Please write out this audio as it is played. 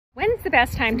When's the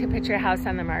best time to put your house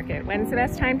on the market? When's the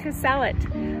best time to sell it?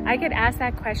 I get asked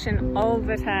that question all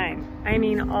the time. I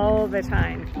mean, all the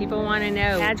time. People want to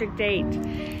know magic date.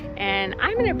 And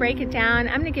I'm going to break it down.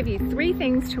 I'm going to give you 3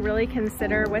 things to really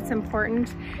consider what's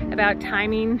important about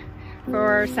timing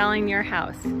for selling your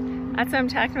house. That's what I'm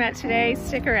talking about today.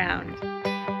 Stick around.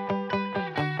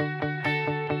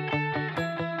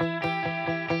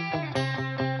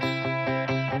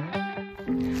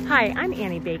 Hi, I'm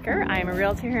Annie Baker. I'm a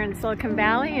realtor here in Silicon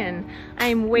Valley, and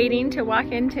I'm waiting to walk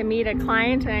in to meet a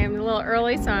client. I'm a little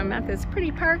early, so I'm at this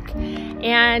pretty park.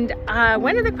 And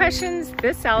one of the questions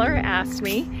this seller asked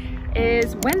me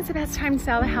is, when's the best time to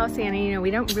sell the house, Annie? You know, we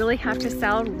don't really have to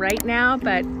sell right now,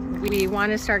 but we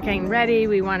want to start getting ready.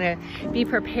 We want to be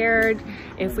prepared.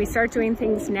 If we start doing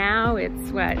things now,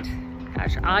 it's what?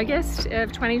 Gosh, August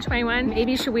of 2021.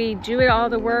 Maybe should we do it all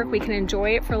the work? We can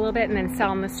enjoy it for a little bit and then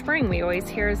sell in the spring. We always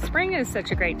hear spring is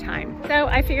such a great time. So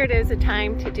I figured it was a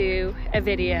time to do a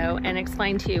video and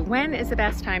explain to you when is the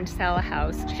best time to sell a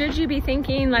house. Should you be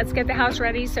thinking, let's get the house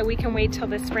ready so we can wait till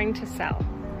the spring to sell?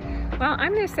 Well,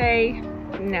 I'm gonna say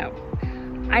no.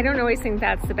 I don't always think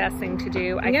that's the best thing to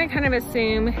do. I'm gonna kind of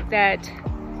assume that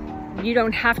you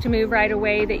don't have to move right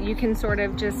away, that you can sort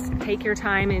of just take your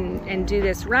time and do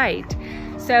this right.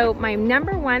 So my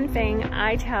number one thing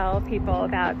I tell people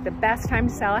about the best time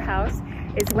to sell a house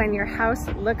is when your house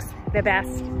looks the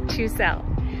best to sell,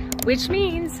 which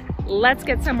means let's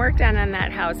get some work done on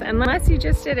that house. Unless you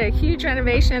just did a huge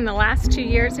renovation in the last 2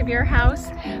 years of your house,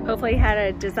 hopefully had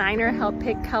a designer help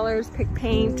pick colors, pick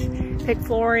paint, pick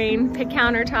flooring, pick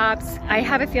countertops. I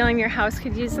have a feeling your house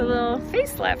could use a little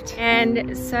facelift.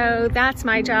 And so that's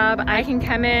my job. I can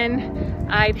come in,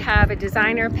 I'd have a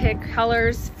designer pick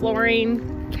colors, flooring,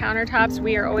 countertops.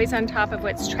 We are always on top of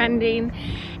what's trending.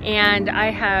 And I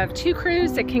have 2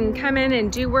 crews that can come in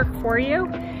and do work for you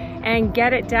and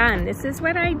get it done. This is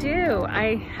what I do.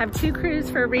 I have 2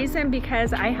 crews for a reason,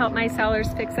 because I help my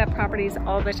sellers fix up properties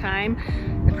all the time.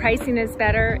 The pricing is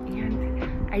better,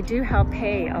 and I do help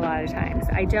pay a lot of times.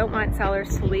 I don't want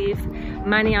sellers to leave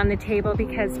money on the table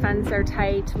because funds are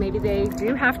tight. Maybe they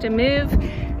do have to move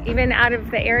even out of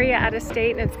the area, out of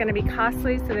state, and it's gonna be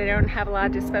costly, so they don't have a lot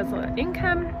of disposable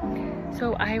income.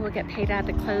 So I will get paid at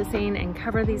the closing and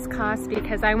cover these costs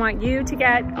because I want you to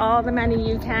get all the money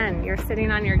you can. You're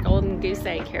sitting on your golden goose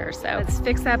egg here. So let's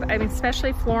fix up, I mean,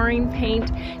 especially flooring, paint,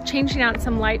 changing out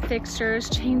some light fixtures,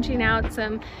 changing out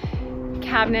some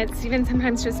cabinets, even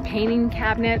sometimes just painting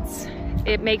cabinets.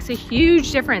 It makes a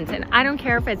huge difference. And I don't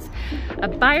care if it's a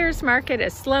buyer's market, a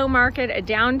slow market, a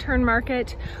downturn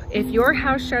market. If your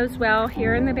house shows well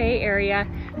here in the Bay Area,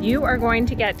 you are going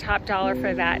to get top dollar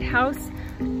for that house,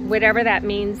 whatever that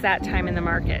means that time in the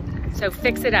market. So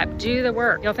fix it up, do the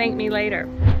work. You'll thank me later.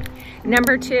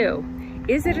 Number 2,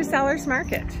 is it a seller's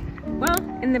market? Well,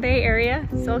 in the Bay Area,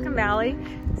 Silicon Valley,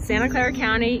 Santa Clara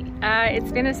County,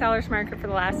 it's been a seller's market for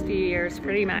the last few years,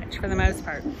 pretty much, for the most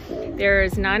part. There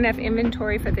is not enough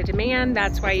inventory for the demand.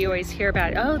 That's why you always hear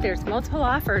about, oh, there's multiple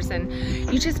offers and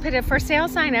you just put a for sale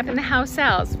sign up and the house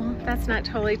sells. Well, that's not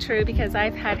totally true, because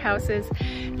I've had houses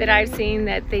that I've seen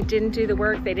that they didn't do the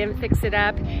work, they didn't fix it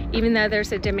up. Even though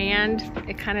there's a demand,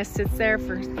 it kind of sits there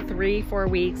for 3-4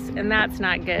 weeks, and that's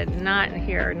not good. Not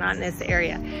here, not in this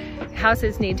area.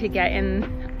 Houses need to get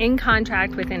in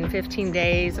contract within 15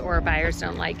 days or buyers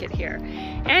don't like it here.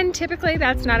 And typically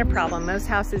that's not a problem. Most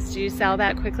houses do sell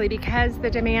that quickly because the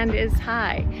demand is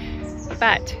high.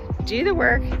 But do the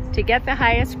work to get the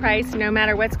highest price no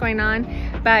matter what's going on.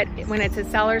 But when it's a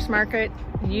seller's market,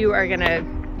 you are gonna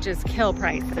just kill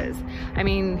prices. I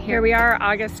mean, here we are,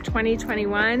 August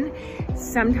 2021.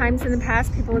 Sometimes in the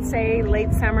past, people would say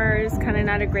late summer is kind of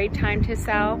not a great time to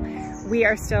sell. We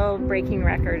are still breaking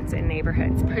records in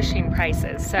neighborhoods, pushing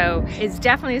prices. So it's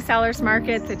definitely a seller's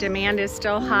market. The demand is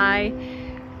still high.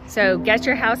 So get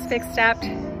your house fixed up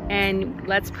and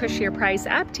let's push your price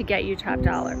up to get you top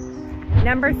dollar.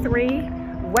 Number 3,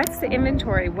 what's the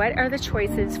inventory? What are the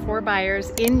choices for buyers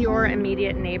in your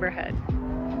immediate neighborhood?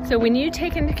 So when you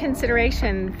take into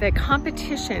consideration the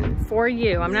competition for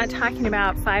you, I'm not talking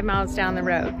about 5 miles down the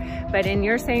road, but in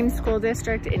your same school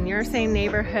district, in your same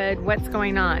neighborhood, what's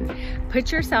going on?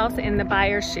 Put yourself in the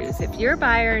buyer's shoes. If you're a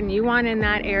buyer and you want in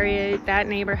that area, that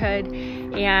neighborhood,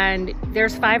 and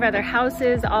there's 5 other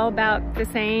houses all about the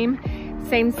same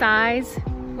size,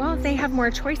 well, they have more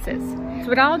choices. So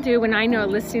what I'll do when I know a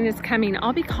listing is coming,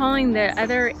 I'll be calling the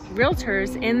other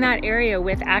realtors in that area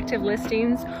with active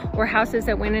listings or houses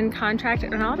that went in contract,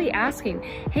 and I'll be asking,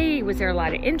 hey, was there a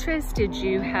lot of interest? Did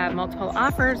you have multiple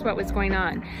offers? What was going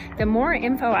on? The more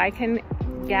info I can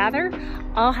gather,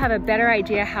 I'll have a better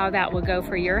idea how that will go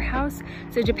for your house.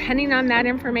 So depending on that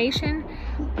information,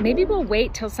 maybe we'll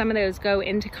wait till some of those go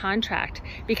into contract,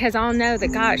 because I'll know that,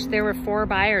 gosh, there were 4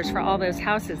 buyers for all those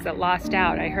houses that lost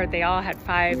out. I heard they all had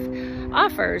 5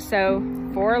 offers, so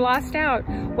 4 lost out.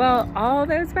 Well, all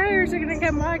those buyers are gonna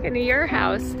come walk into your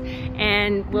house,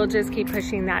 and we'll just keep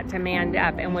pushing that demand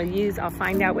up, and I'll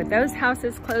find out what those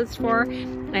houses closed for,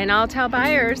 and I'll tell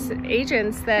buyers,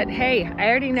 agents, that, hey, I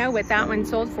already know what that one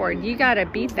sold for. You gotta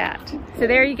beat that. So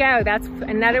there you go. That's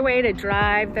another way to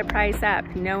drive the price up,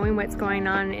 knowing what's going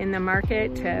on in the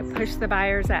market to push the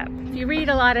buyers up. If you read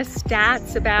a lot of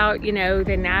stats about, you know,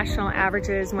 the national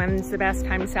averages, when's the best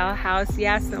time to sell a house,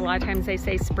 yes, a lot of times they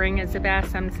say spring is the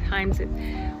best. Sometimes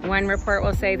one report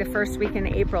will say the first week in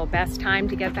April, best time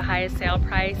to get the highest sale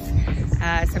price.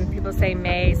 Some people say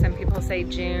May, some people say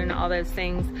June, all those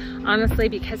things. Honestly,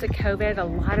 because of COVID, a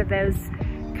lot of those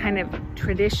kind of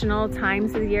traditional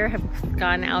times of the year have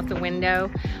gone out the window.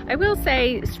 I will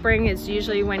say spring is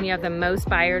usually when you have the most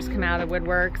buyers come out of the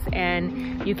woodworks,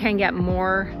 and you can get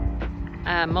more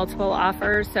multiple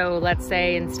offers. So let's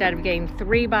say instead of getting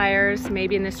 3 buyers,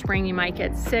 maybe in the spring you might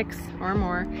get 6 or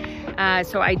more.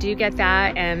 So I do get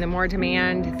that, and the more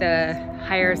demand, the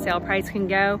higher sale price can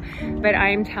go. But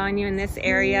I'm telling you, in this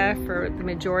area, for the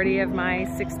majority of my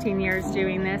 16 years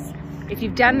doing this, if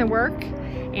you've done the work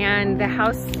and the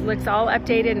house looks all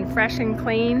updated and fresh and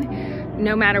clean,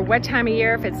 no matter what time of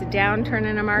year, if it's a downturn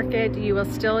in a market, you will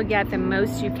still get the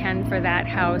most you can for that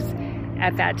house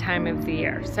at that time of the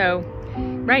year. So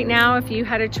right now, if you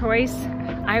had a choice,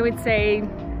 I would say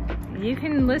you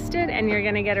can list it and you're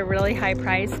gonna get a really high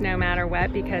price no matter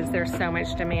what, because there's so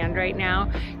much demand right now.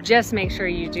 Just make sure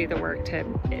you do the work to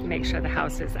make sure the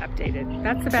house is updated.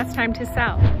 That's the best time to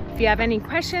sell. If you have any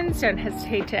questions, don't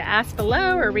hesitate to ask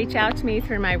below or reach out to me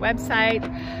through my website.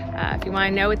 If you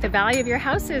wanna know what the value of your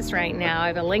house is right now, I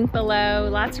have a link below,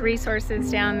 lots of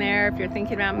resources down there. If you're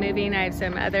thinking about moving, I have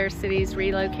some other cities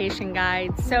relocation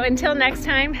guides. So until next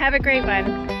time, have a great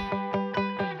one.